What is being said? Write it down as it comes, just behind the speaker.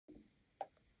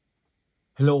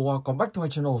Hello, come back to my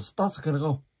channel. Start second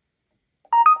ago.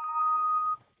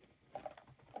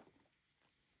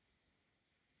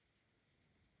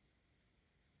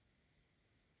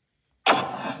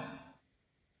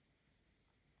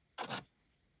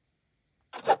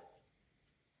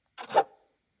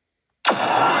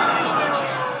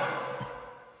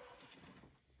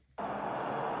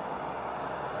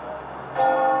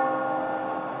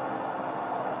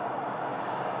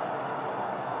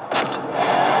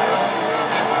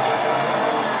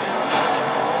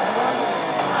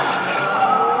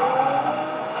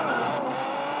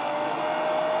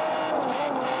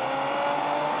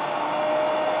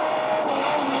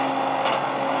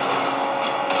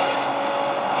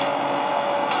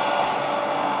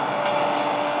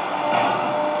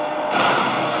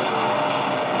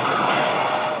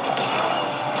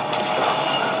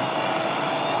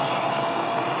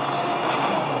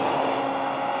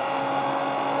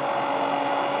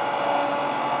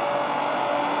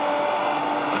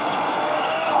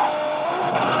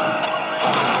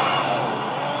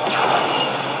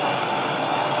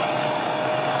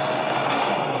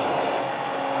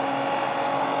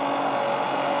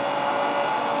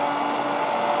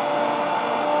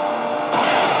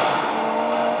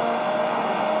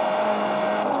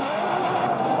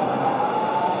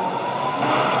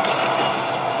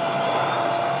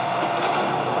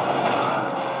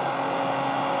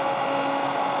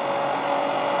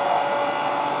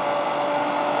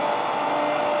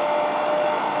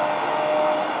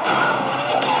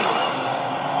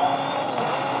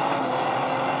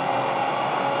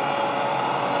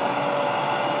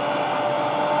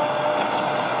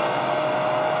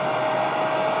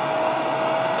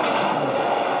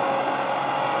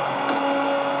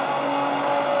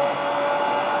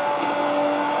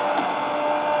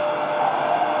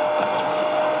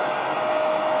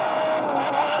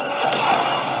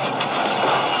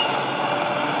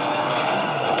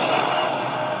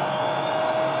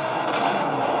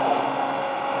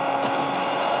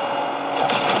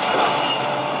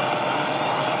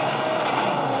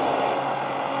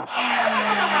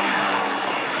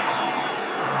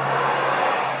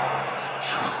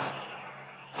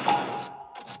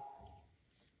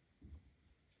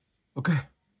 Okay,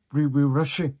 we're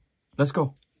rushing. Let's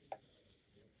go.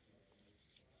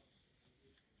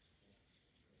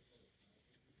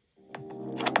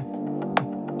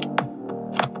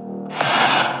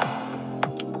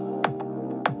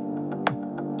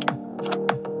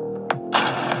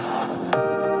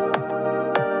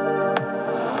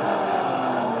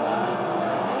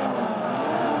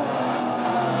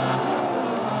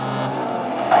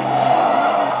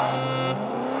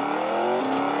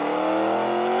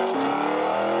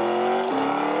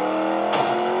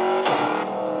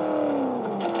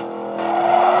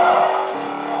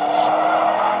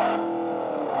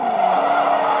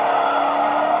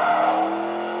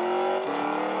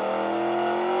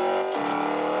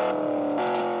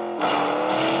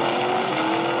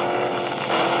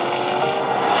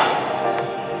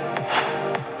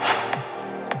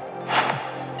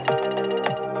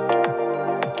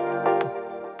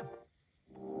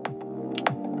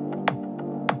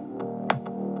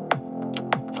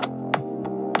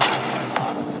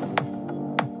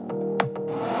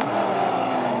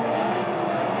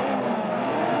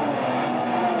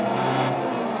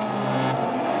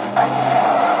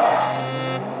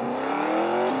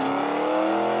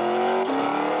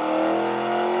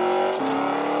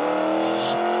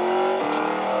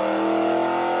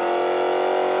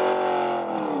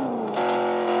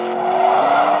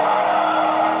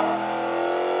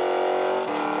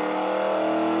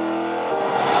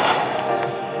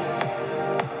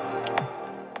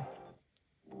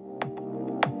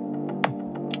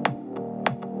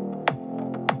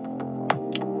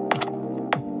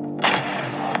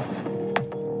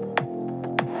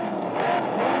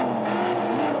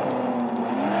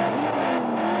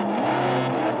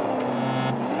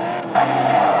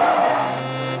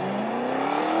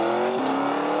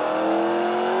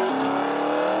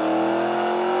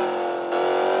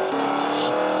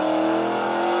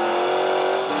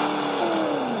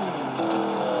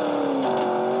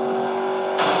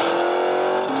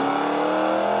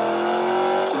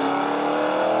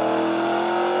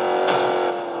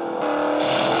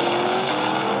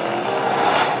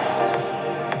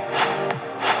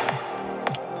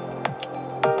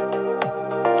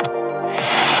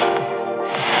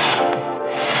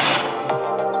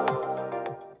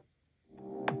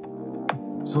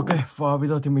 Ok, và bây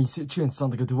giờ thì mình sẽ chuyển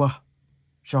sang cái thứ ba,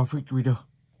 Traffic Reader.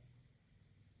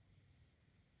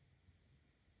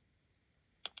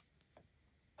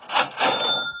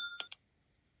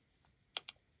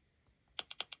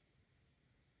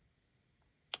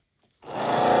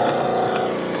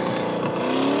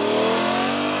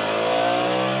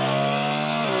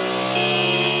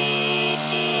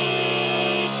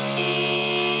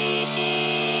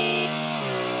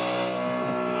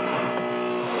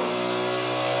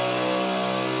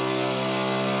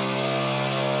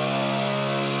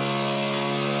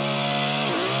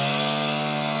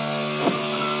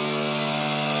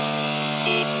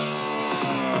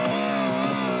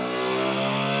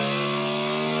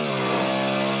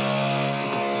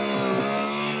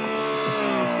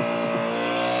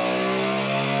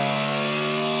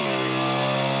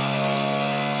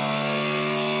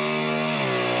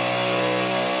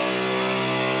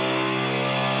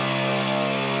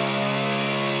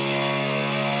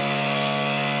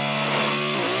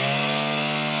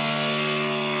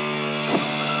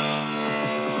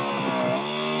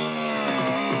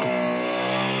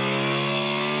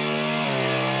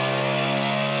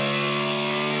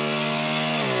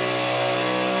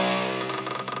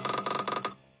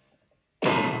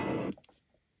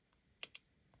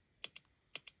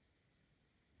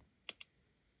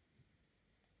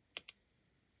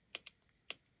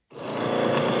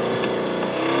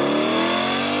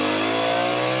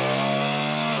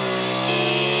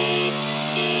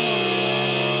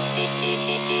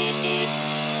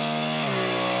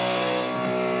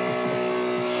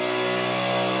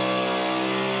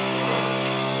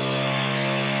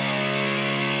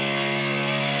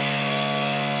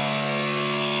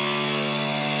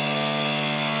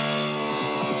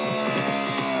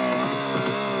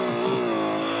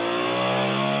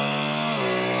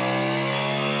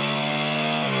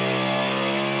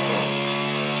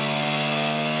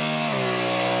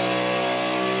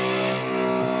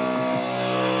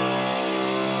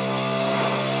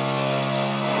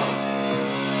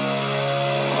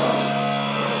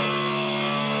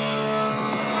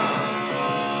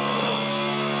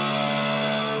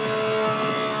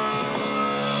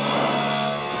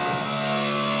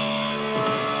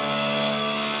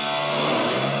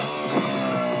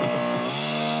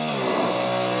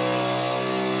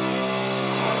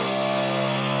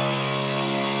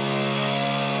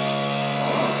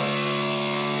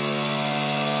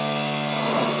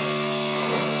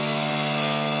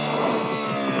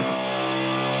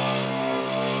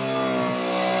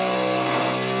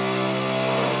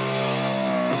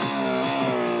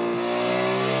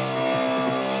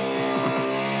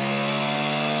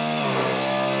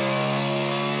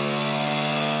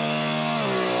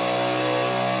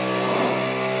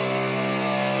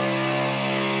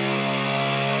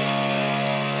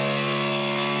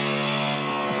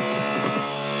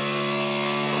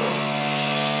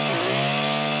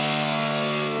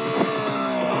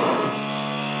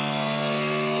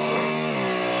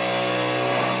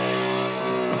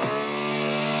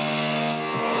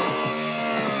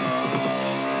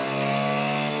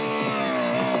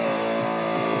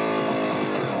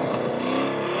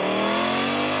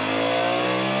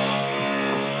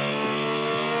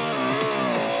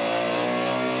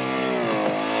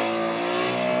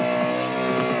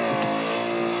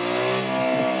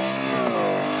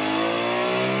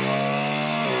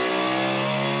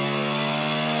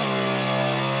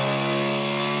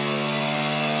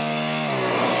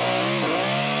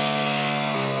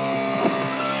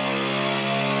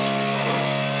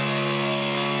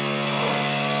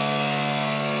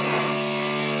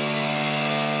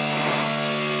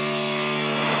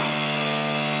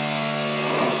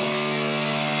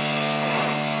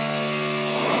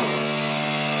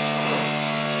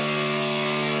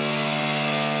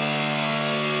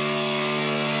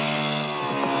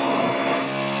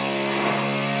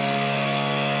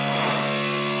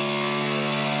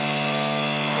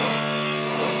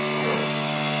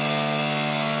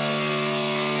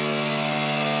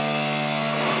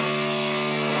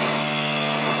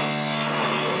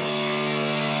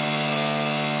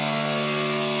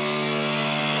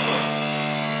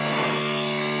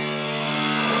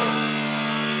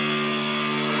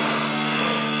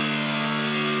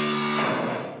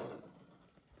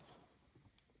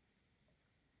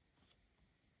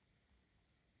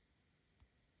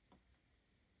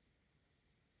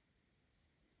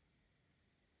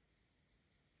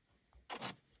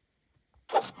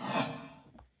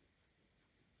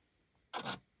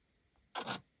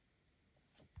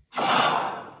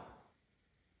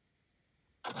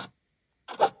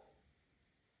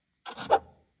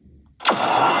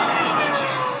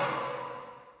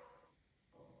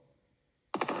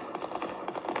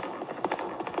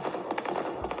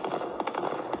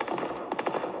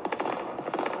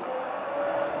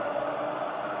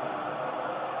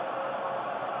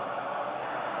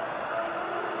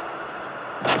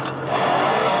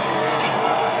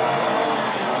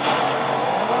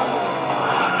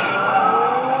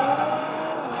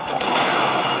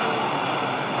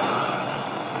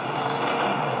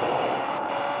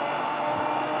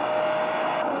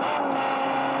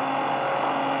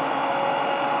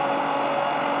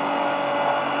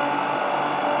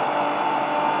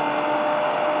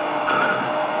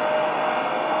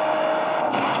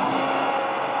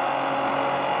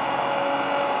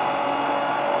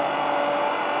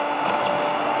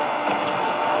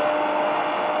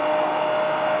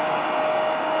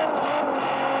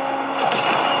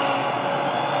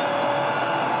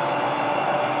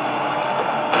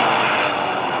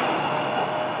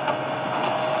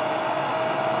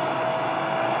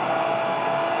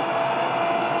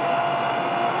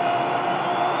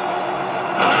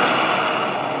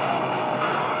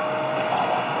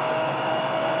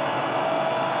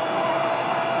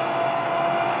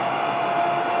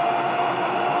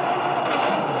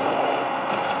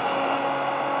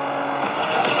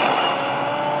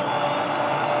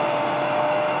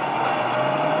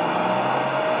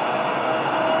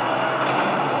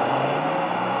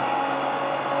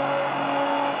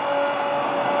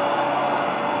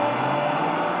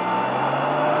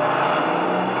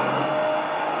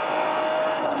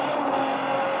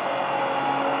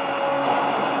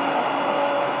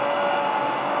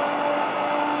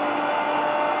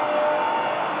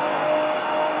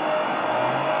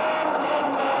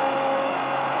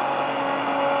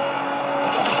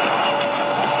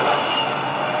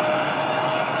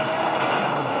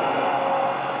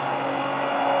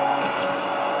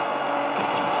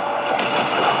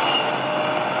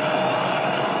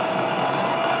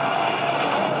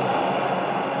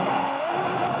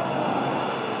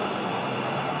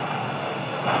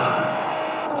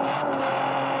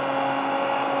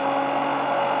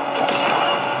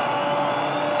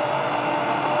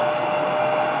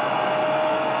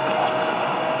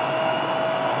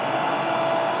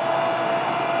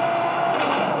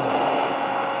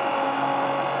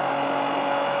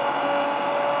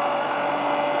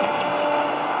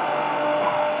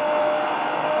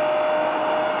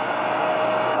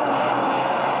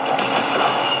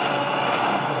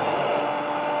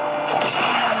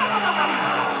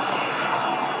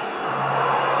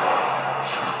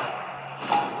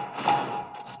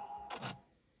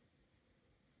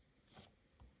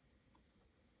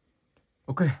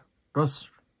 Ok, Russ,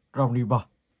 round đi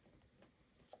 3.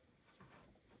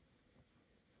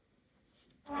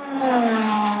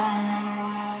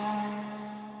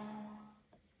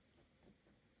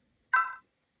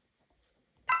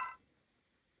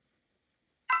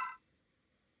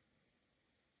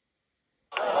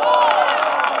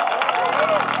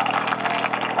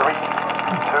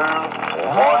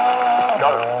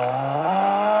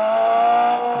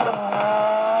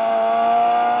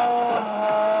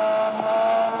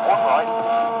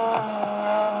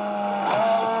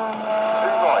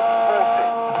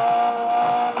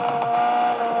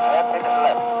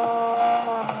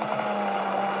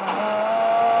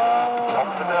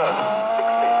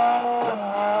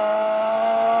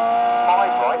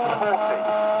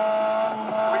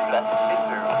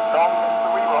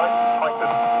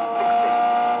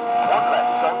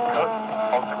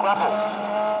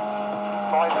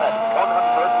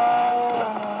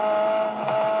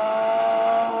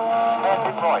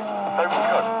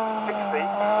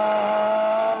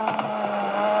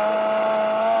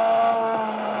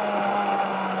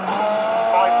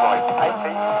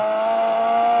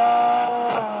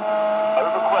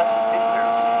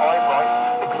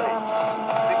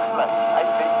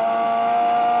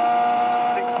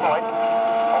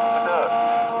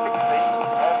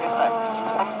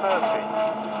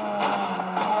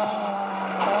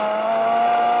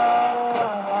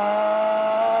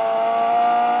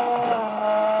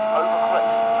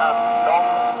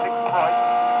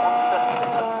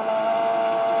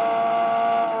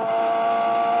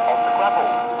 Gravel,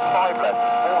 5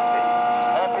 left,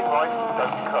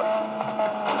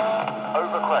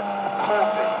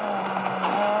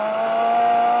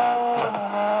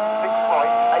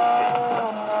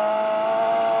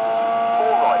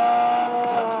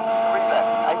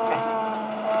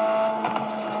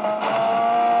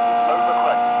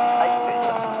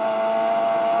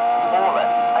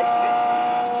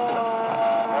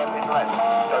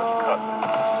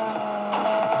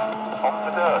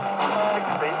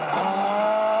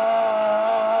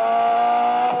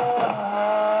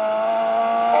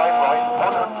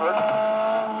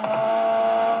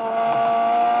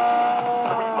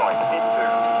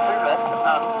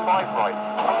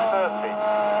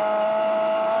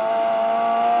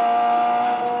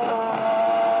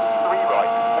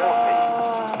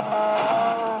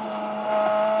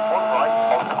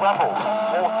 gravel,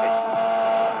 40.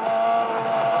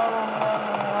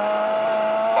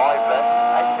 5 left,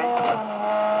 80.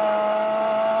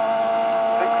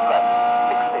 6 left,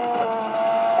 60.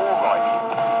 4 right.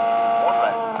 1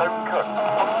 left, don't cut,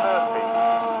 130.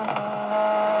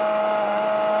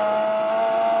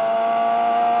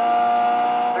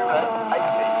 2 left,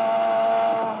 80.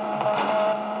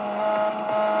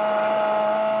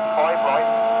 5 right,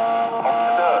 onto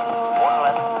dirt, 1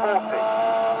 left, 40.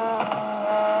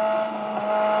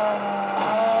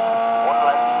 1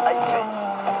 left, 80.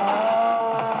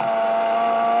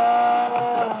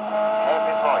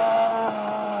 Hairpin right.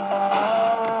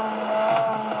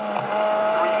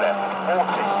 3 left,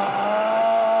 40.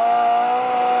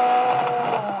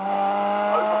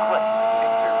 Over crest,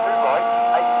 into 2 right,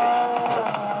 80.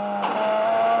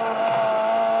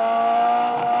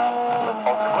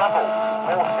 Onto gravel,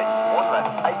 40. 1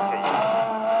 left, 80.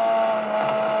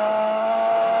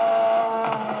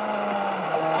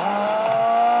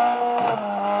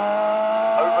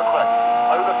 Over crest,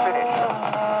 over finish.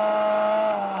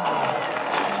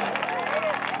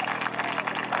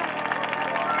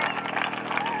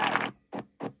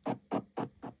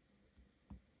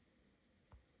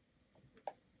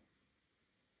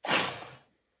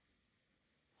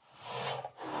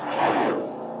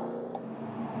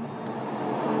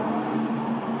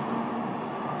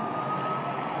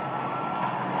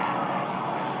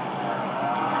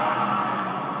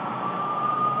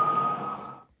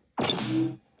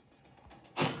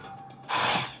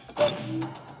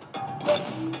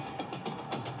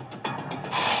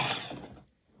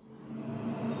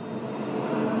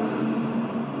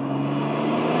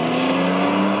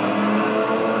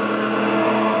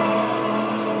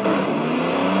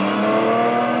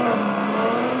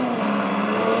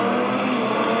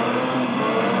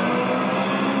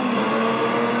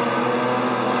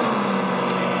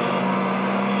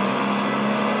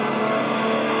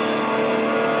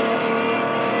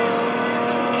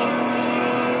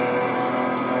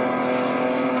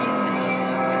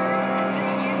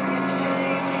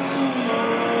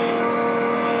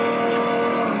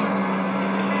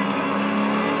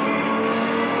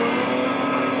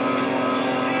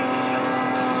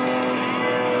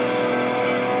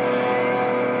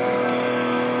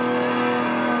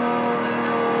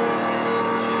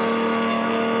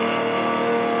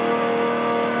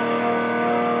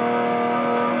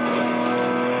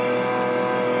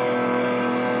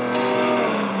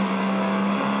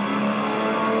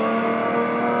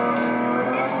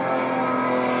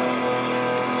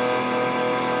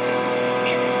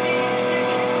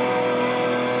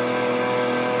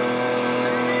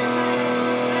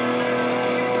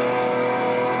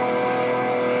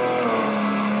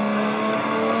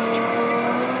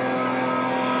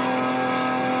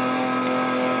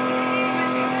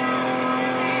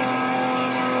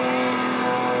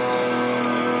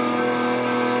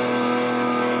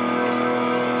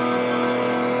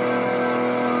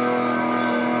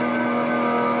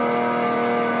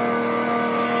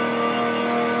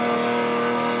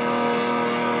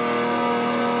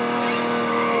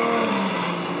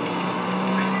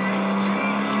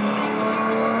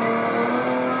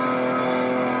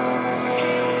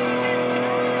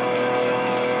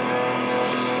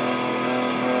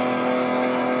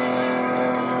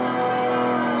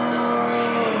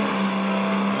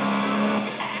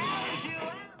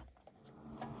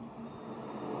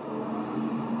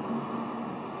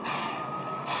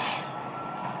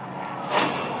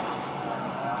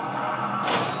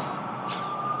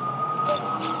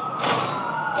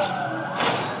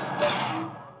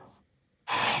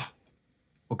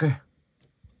 Ok.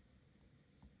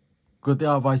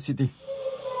 GTA Vice City.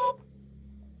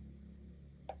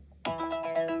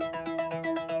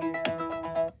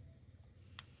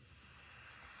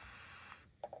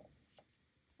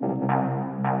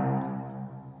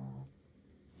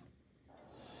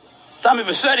 Tommy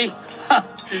Vassetti?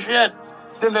 Shit.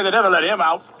 Didn't think they'd ever let him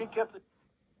out. He kept it.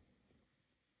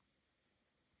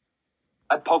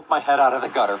 I poked my head out of the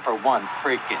gutter for 1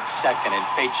 freaking second and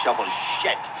fate shoveled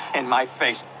shit in my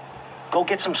face. Go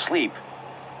get some sleep.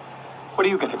 What are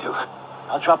you gonna do?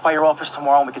 I'll drop by your office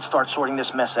tomorrow and we can start sorting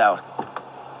this mess out.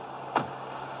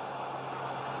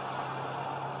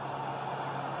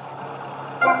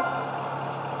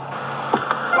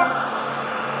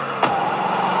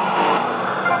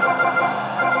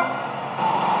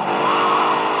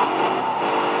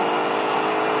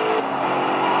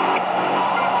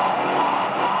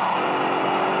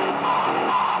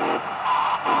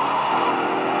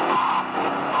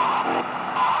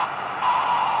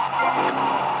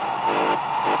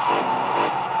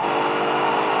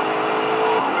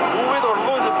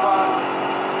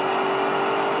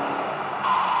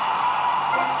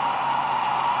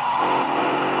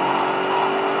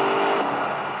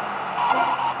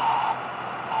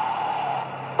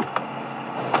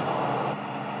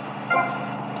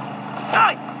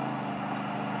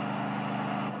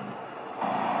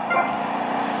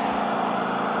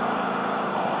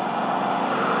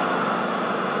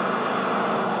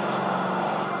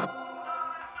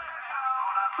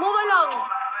 Come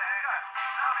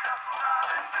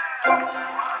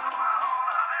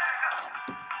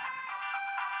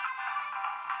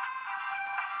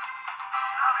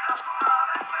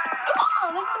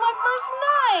on, this is my first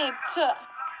night.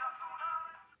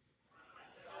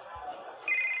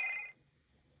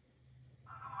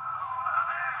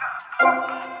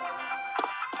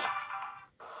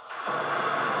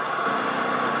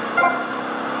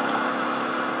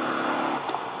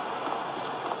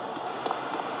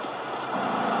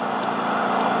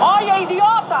 Oye,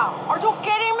 idiota! Are you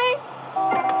kidding me?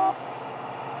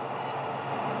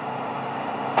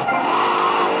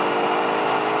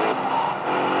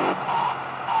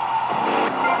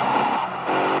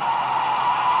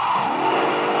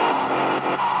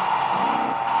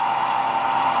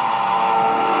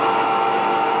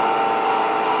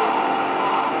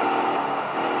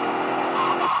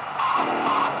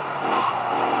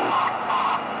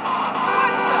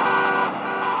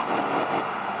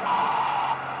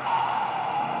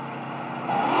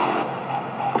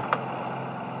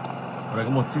 Rồi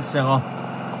có một chiếc xe ngon.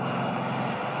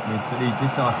 Mình sẽ đi chiếc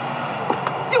xe.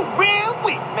 You real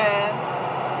weak, man.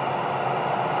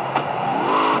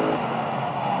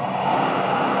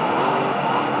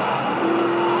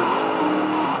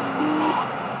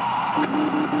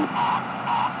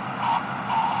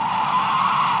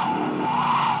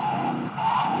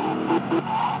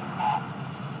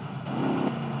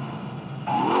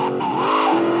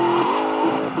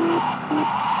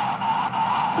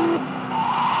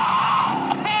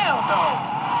 Hell no.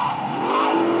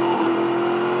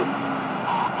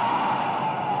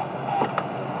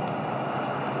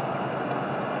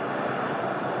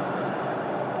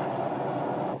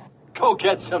 Go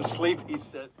get some sleep, he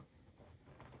said.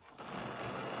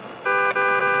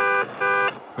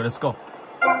 Okay, let's go.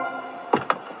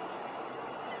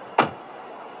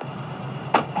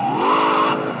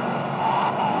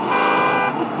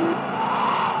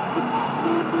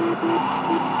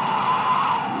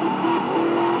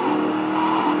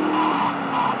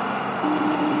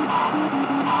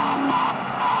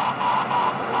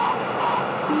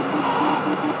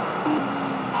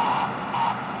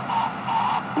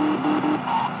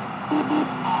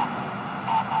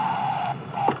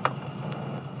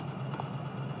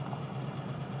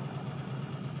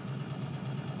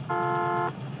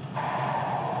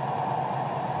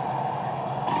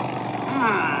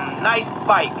 Nice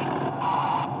bike.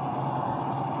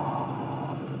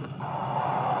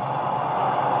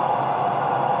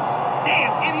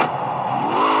 Damn, idiot!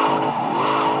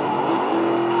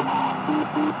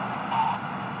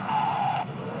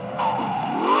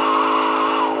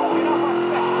 Get off my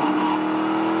face!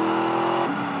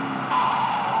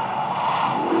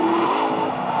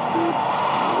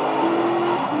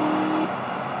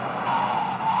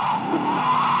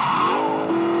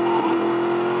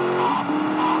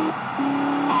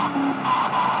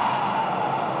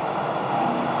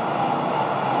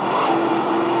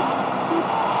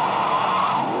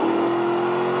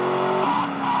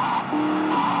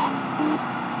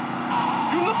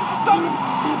 You looking for something?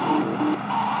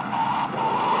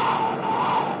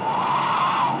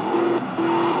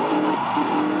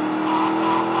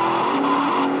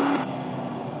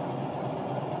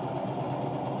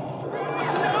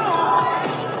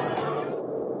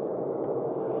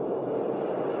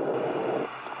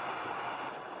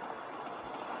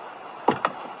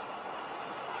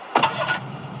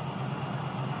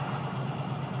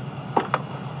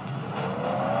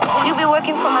 Will you be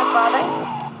working for my father?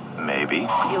 Maybe.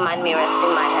 Do you mind me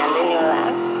resting my hand in your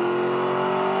lap?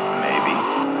 Maybe.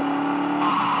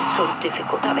 So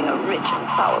difficult having a rich and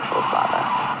powerful father.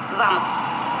 Vamos.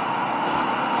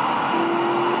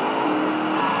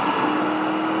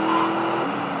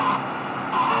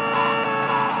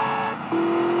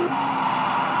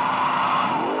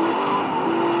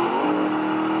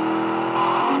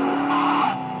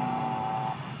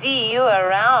 See you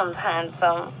around,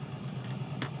 handsome.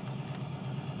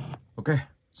 Ok,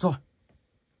 rồi.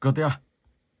 Cơ tia.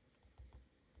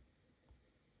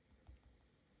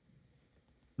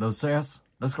 LCS,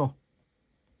 let's go.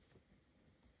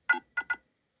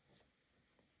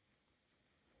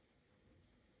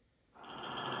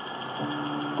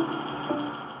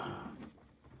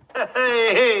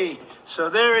 Hey, so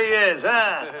there he is,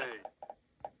 huh?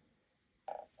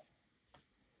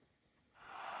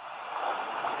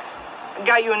 I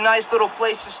got you a nice little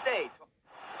place to stay.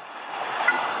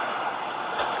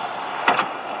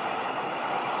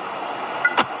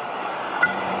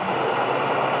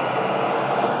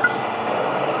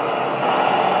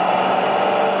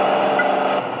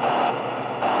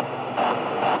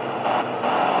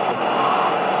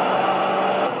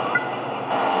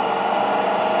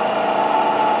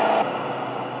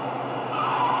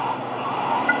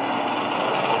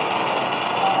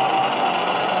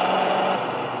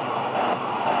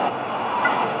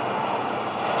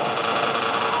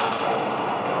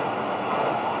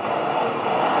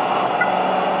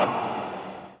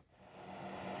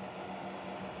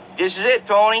 This is it,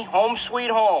 Tony. Home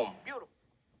sweet home. Beautiful.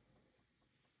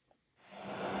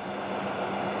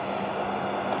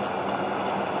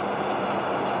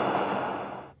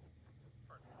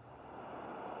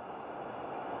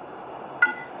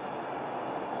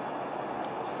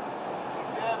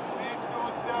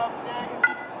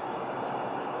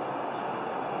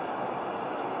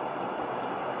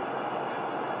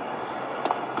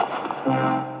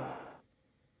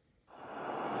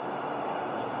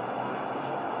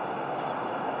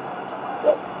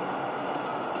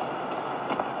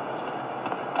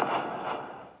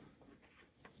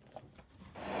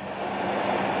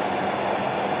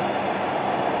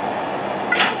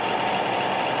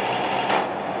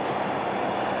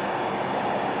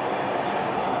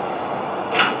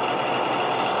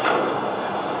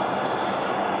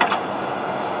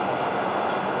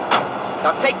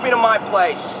 Now take me to my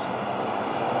place.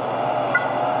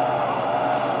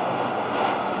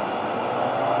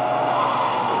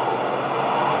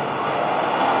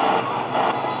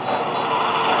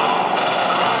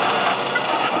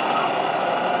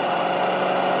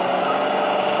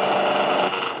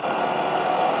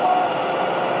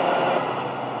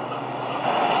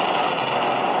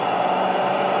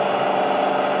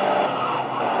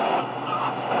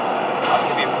 I'll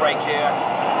give you a break here.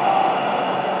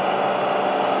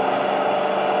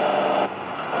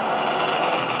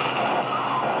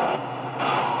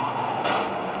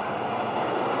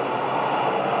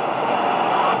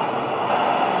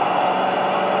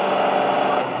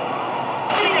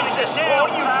 Oh,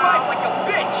 you drive like a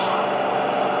bitch!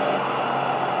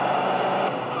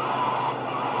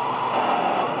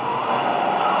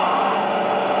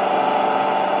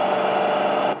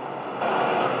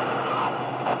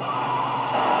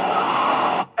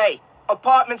 Hey,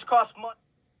 apartments cost money.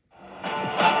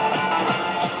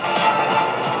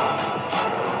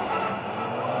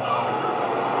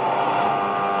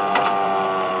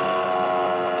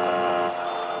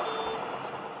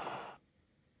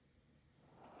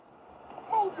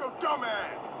 Move your dumb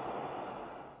ass!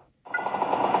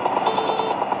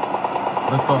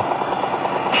 Let's go.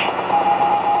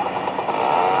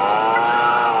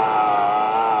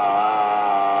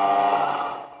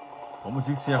 Vamos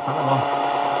iniciar, fala lá.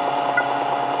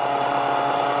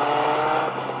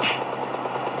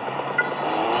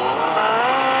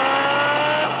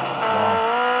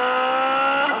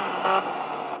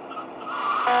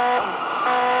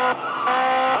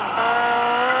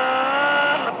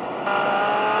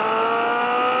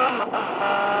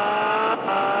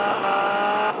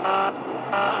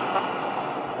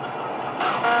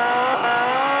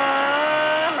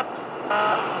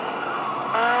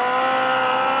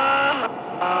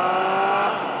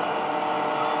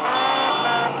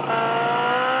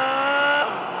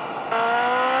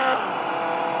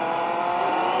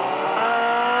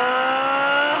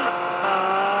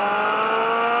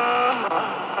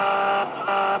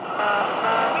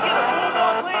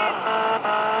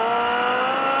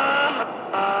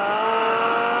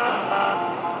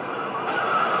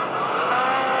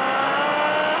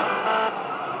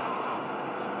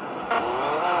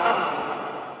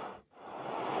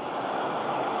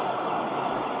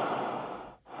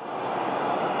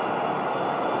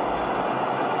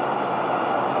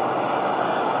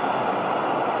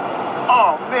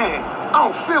 Oh, man, I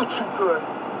don't feel too good.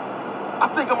 I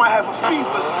think I might have a fever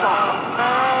or something.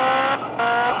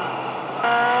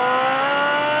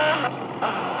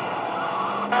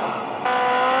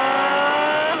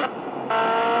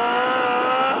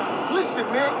 Listen,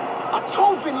 man, I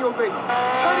told Vinny already.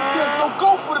 Tell the kids don't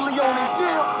go for the Leones,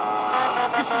 yeah?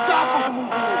 Get some doctors to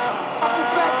move in. If I go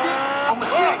back there, I'm a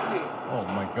jack there. Oh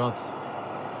my gosh.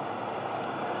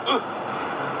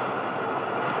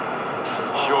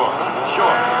 Sure.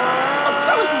 I'm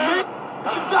telling you, man,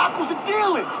 Sadako are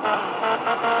dealing.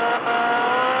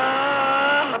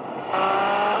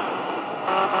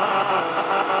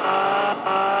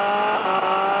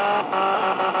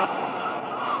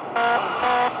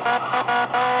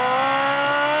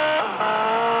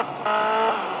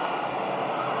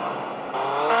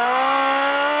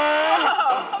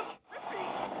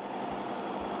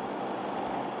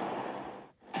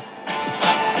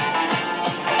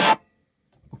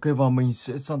 Ok, và mình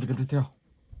sẽ sang cái tiếp theo.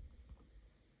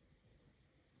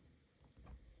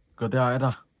 GTA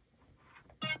ra.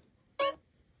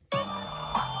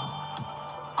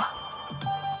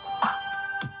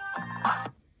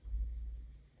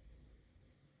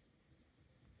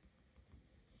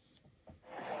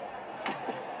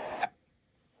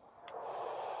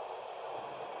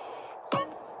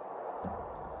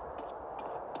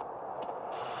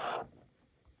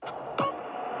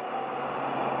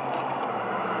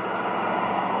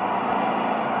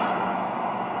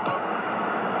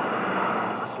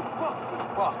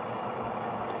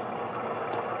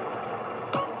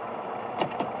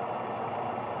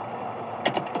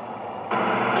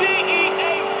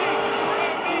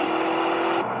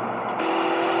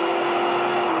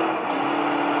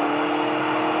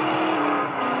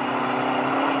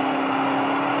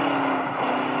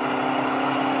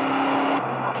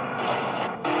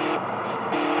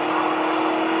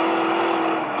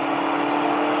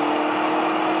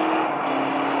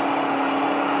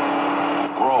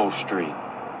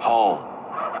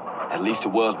 At least it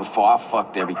was before I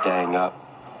fucked everything up.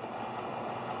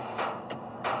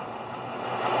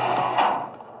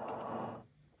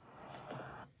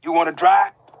 You wanna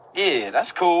drive? Yeah,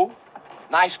 that's cool.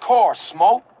 Nice car,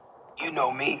 Smoke. You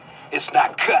know me. It's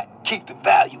not cut. Keep the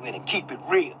value in it. Keep it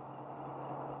real.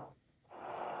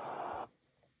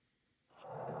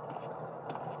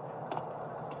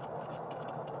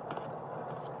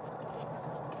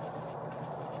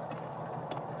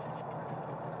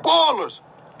 Ballers!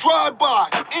 Drive-by!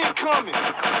 Incoming!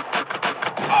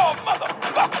 Oh,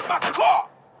 motherfucker, my car!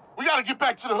 We gotta get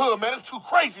back to the hood, man. It's too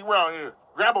crazy around here.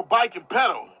 Grab a bike and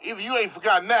pedal. Either you ain't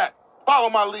forgotten that.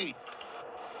 Follow my lead.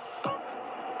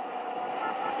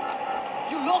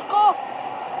 You loco?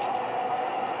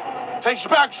 Takes you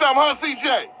back some, huh,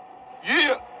 CJ?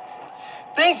 Yeah.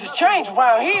 Things has changed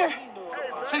around here.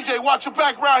 CJ, watch your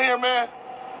back around here, man.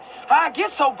 How it get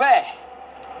so bad?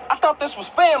 I thought this was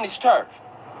family's turf.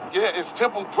 Yeah, it's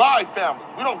Temple Drive family.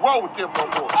 We don't roll with them no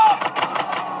more.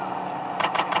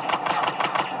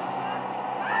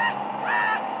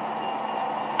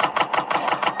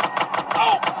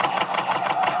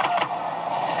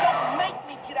 Don't make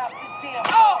me get out this damn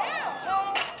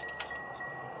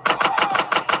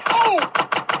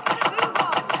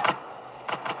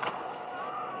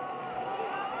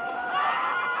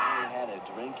ain't had a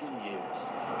drink in years.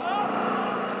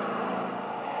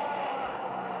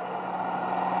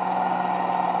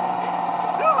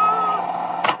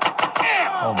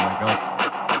 Oh my gosh.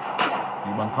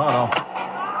 Bị bắn phá đâu.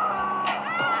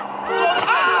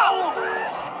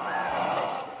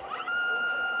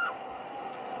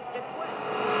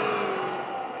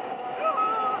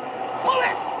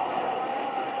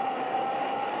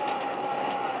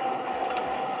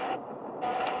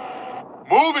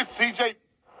 Move it, CJ.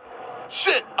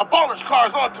 Shit, a baller's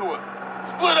car's onto us.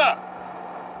 Split up.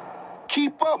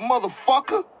 Keep up,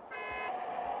 motherfucker.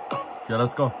 Yeah,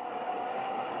 let's go.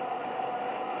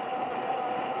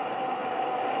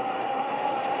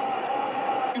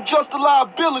 You just a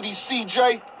liability,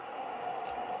 CJ.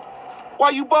 Why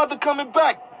you bother coming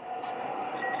back?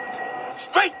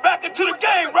 Straight back into the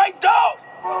game, right, dog?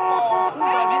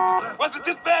 Was it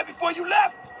this bad before you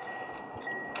left?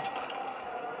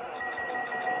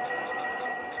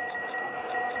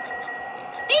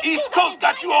 East Coast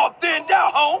got you all thinned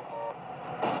out, home.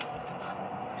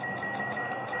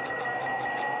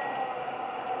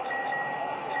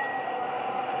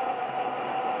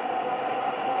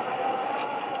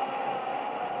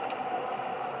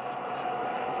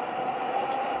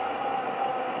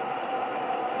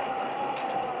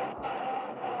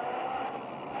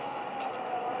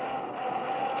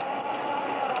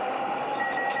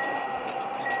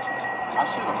 I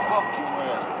should have fucked your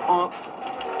ass, punk.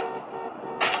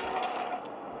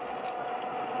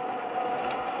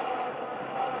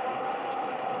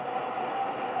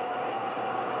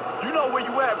 You know where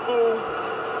you at, fool.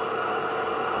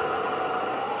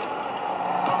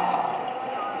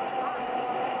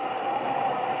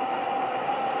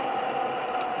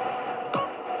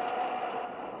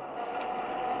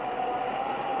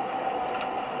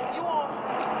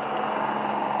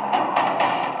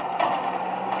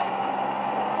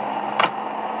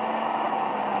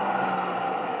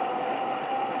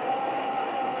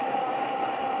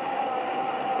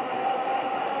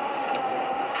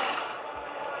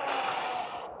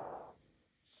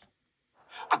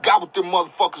 I got with them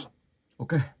motherfuckers.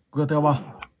 Ok, cứ theo ba.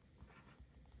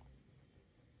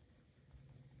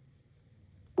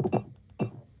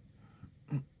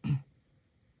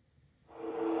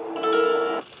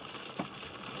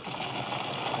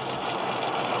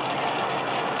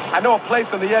 I know a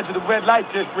place on the edge of the red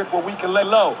light district where we can lay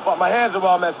low, but my hands are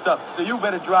all messed up, so you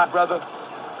better drive, brother.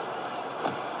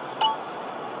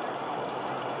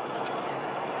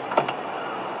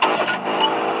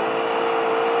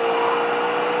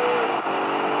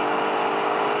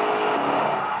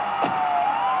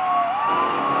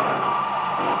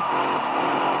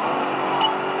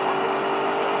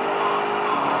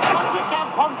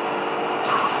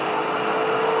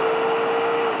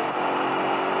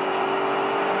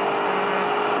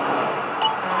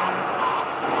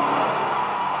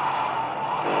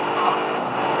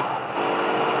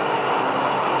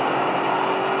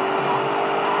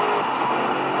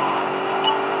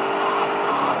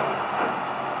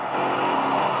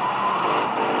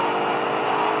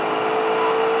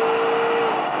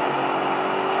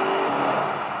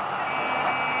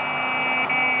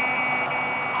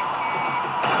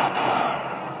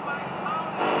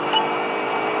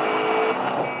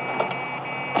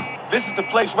 This is the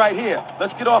place right here.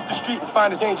 Let's get off the street and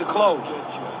find a change of clothes.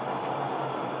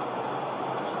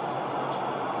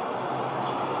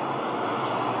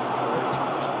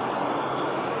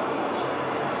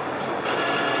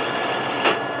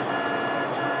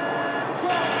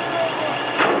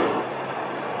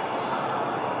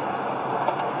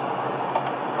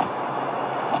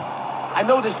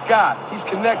 know this guy. He's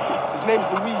connected. His name's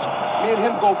Luigi. Me and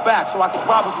him go back, so I can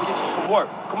probably get you some work.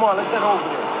 Come on, let's head over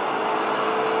there.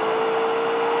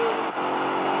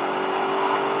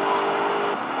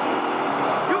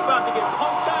 You about to get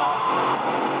punked out.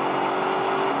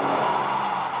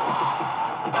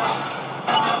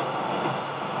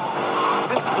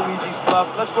 This is Luigi's club.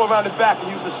 Let's go around the back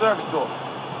and use the service door.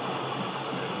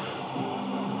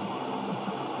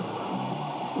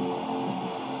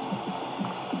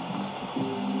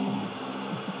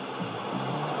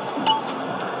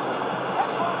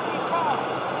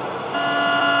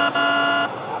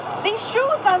 These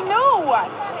shoes are new.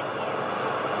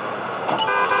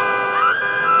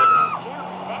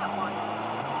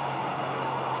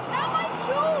 Not my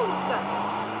shoes.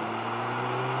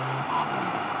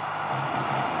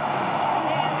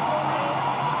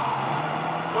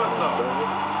 What's up?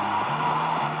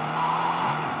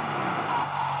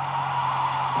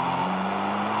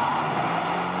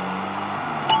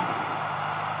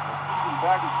 Fucking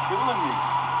bag is killing me.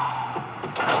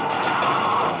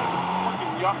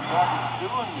 Fucking yuck bag is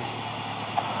killing me.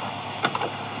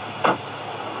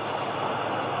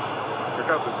 Check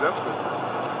out the Zeppelin.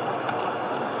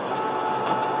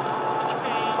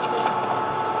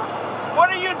 What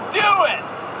are you doing?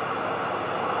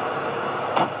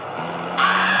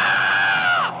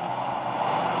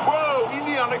 Whoa,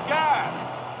 easy on the gas.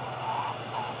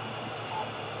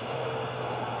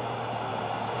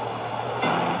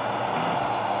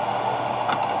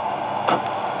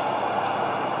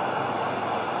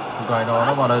 Rồi đó,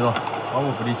 nó vào đây rồi. Có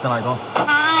một phải đi xe này thôi.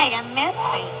 Hi, I missed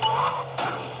me.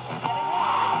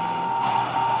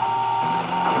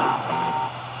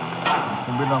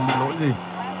 Không biết đang bị lỗi gì.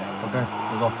 Ok,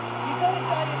 được rồi.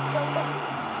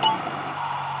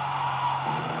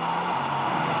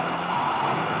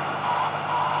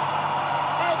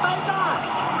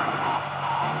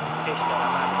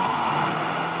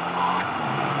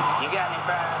 You got any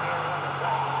fries here?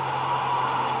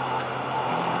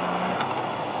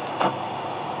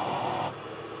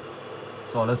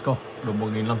 Rồi, let's go. Được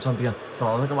 1.500 tiền.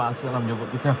 Sau đó các bạn sẽ làm nhiệm vụ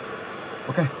tiếp theo.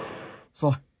 Ok.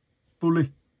 Rồi, fully.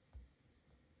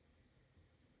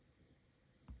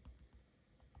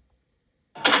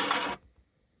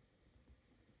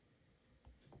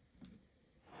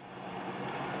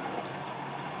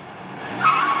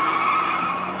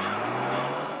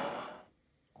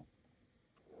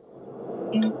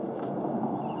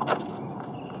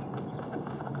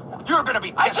 You're gonna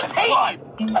be pissing blood.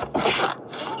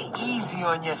 Easy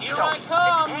on yourself. Here I come.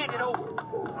 Just hand it over.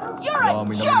 You're Rồi, a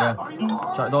mình jerk. nằm đây.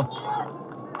 Chạy thôi.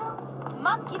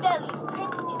 Machiavelli's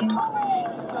prince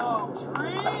is So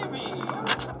dreamy.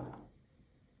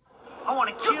 I want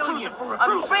to kill you.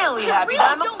 I'm really happy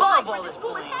that I'm above all this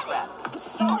bullying crap. I'm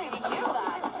sorry to hear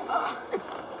that.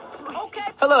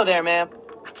 Okay. Hello there, ma'am.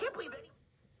 I can't believe it.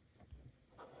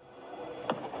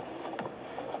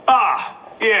 Ah,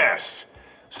 yes.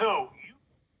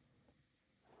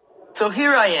 So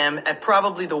here I am at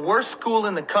probably the worst school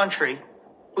in the country,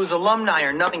 whose alumni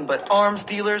are nothing but arms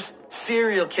dealers,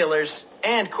 serial killers,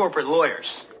 and corporate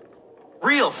lawyers.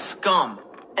 Real scum.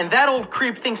 And that old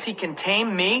creep thinks he can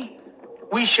tame me?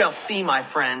 We shall see, my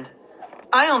friend.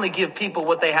 I only give people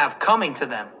what they have coming to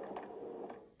them.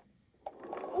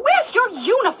 Where's your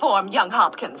uniform, young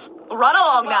Hopkins? Run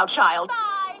along now, child.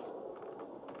 Bye.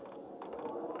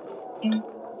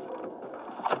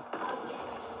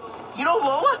 You know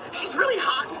Lola? She's really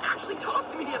hot and actually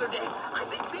talked to me the other day. I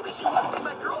think maybe she wants to be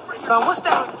my girlfriend. Son, what's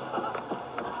that?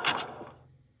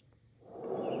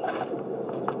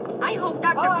 I hope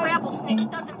Dr. Grabblesnitch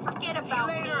doesn't forget about me. See you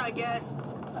later, I guess.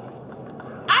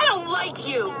 I don't like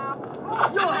you.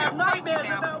 You'll have nightmares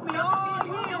about me all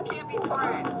year. Still can't be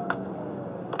friends.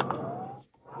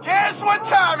 Guess what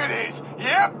time it is?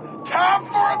 Yep, time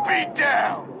for a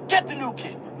beatdown. Get the new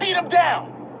kid. Beat him down.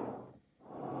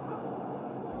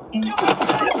 Give him a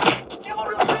finish. Give him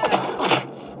a finish.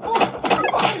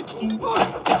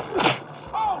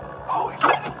 Oh, he's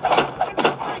getting beat. It's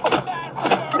a freaking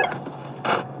massacre.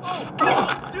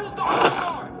 Use the hard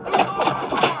bar. Use the hard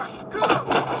bar. Go.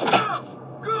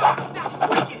 That's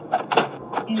wicked.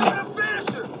 Give it a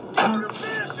finisher. Give it a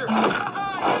finisher.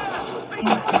 Yeah. Take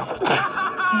that.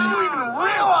 Do you even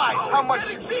realize how much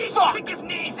you suck? Kick his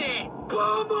knees in.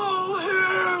 Pummel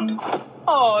him.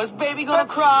 Oh, is baby gonna That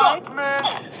cry? sucked, man.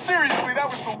 Seriously, that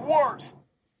was the worst.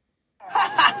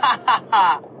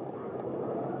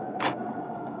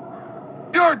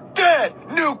 You're dead,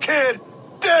 new kid.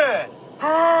 Dead.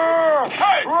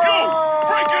 Hey, you!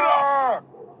 Break it up!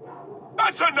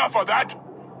 That's enough of that.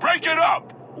 Break it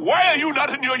up. Why are you not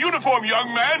in your uniform,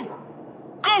 young man?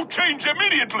 Go change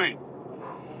immediately.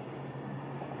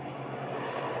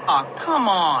 Aw, come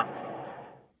on.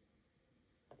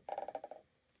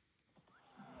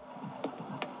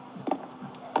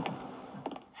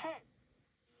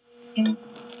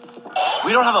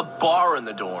 We don't have a bar in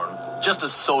the dorm, just a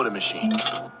soda machine.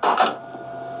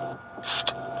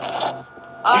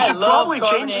 I You should love probably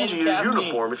change carbonated into your caffeine.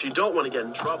 uniform if you don't want to get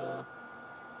in trouble.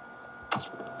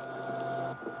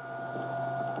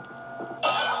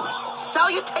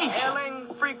 Salutations.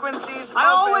 Hailing frequencies. I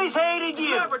always hated You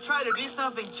you. ever try to do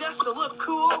something just to look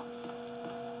cool?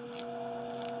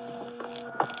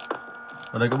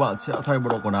 Ở đây các bạn sẽ thay bộ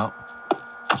đồ quần áo.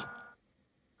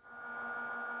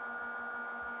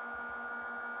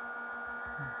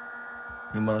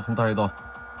 Nhưng mà không thay rồi.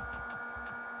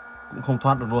 Cũng không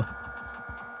thoát được luôn.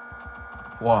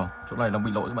 Wow, chỗ này đang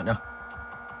bị lỗi các bạn nhá.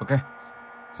 Ok.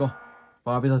 Rồi.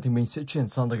 Và bây giờ thì mình sẽ chuyển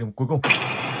sang tới game cuối cùng.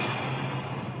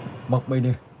 Mặc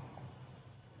Payne.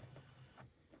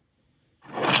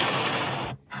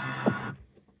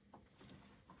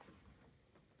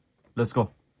 Let's go.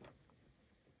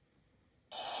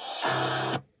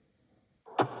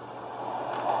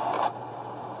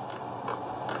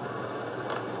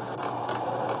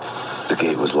 The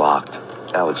gate was locked.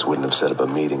 Alex wouldn't have set up a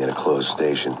meeting in a closed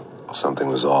station. Something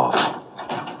was off.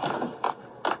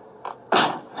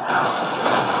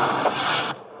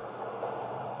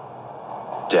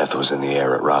 Death was in the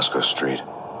air at Roscoe Street.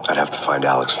 I'd have to find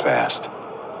Alex fast.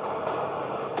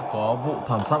 Có vụ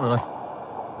thảm sát ở đây.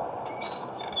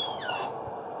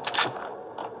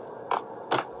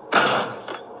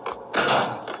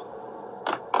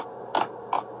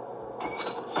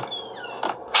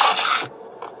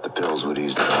 The pills would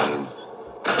ease the pain.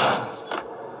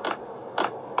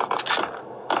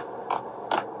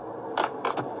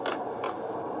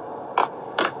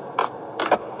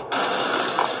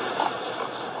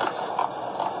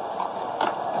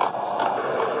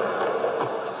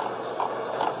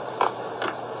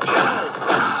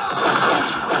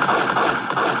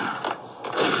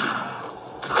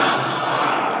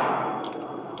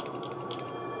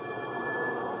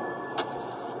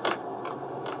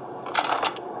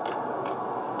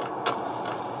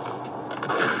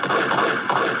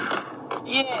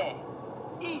 Yeah,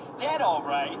 he's dead, all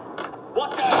right.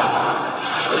 What the?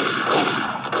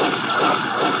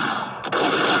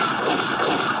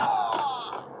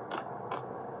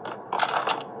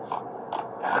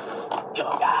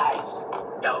 Yo,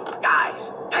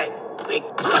 guys. Hey, we...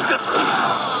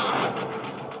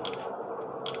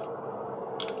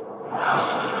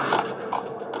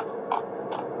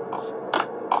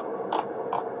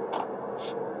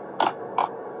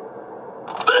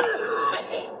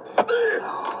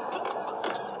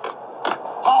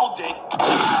 Hold it.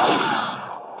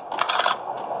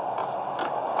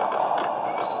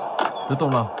 Tiếp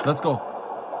tục nào. Let's go.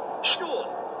 Sure.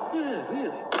 Yeah,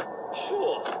 really.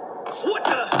 Sure. What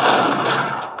the...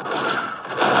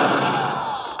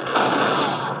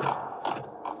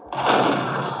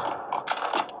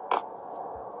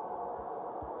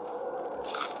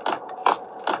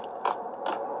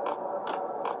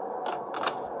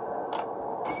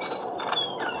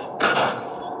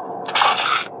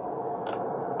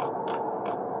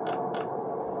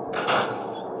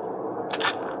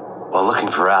 While looking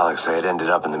for Alex, I had ended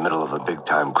up in the middle of a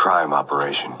big-time crime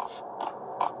operation.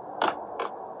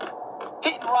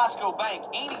 Hitting Roscoe Bank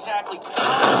ain't exactly.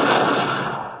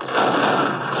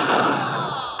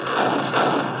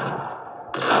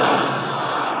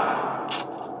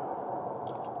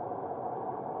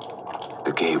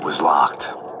 The gate was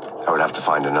locked. I would have to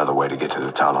find another way to get to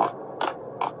the tunnel.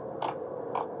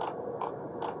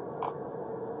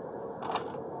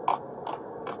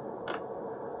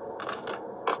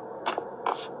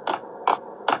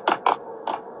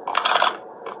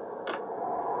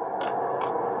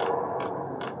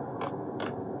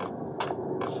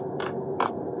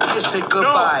 Say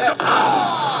goodbye.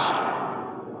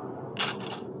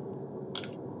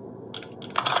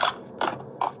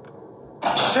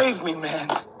 Save me, man.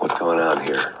 What's going on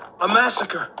here? A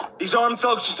massacre. These armed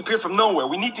thugs just appeared from nowhere.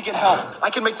 We need to get help. I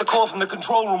can make the call from the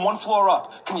control room 1 floor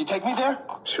up. Can you take me there?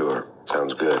 Sure,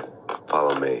 sounds good.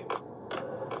 Follow me.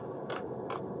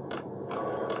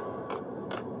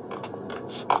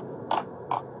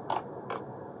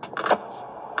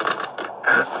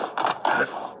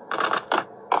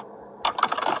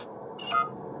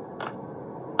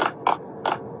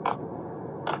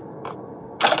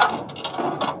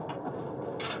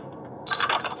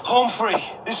 Home free.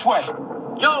 This way.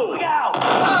 Yo! Look out!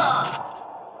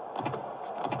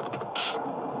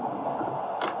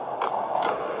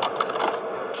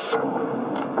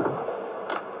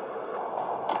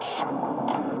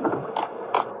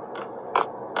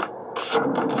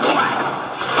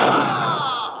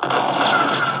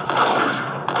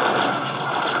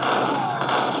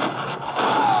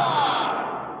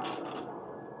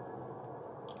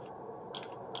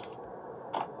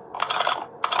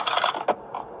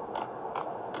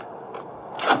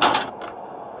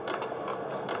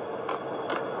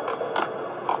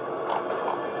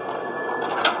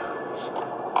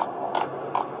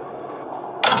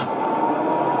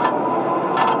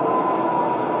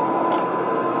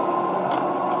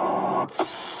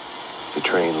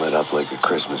 train lit up like a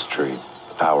Christmas tree.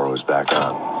 The power was back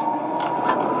on.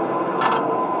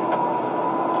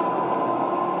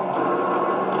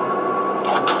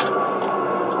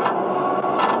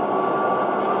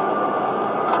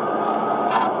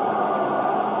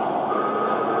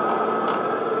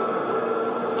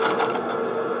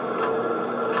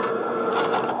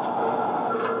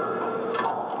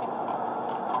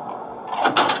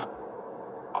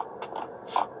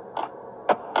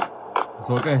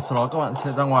 Rồi ok, sau đó các bạn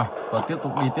sẽ ra ngoài và tiếp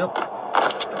tục đi tiếp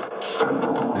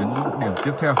đến điểm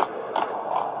tiếp theo.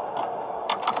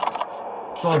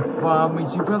 Rồi, và mình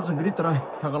xin phép dừng clip tại đây.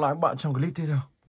 Hẹn gặp lại các bạn trong clip tiếp theo.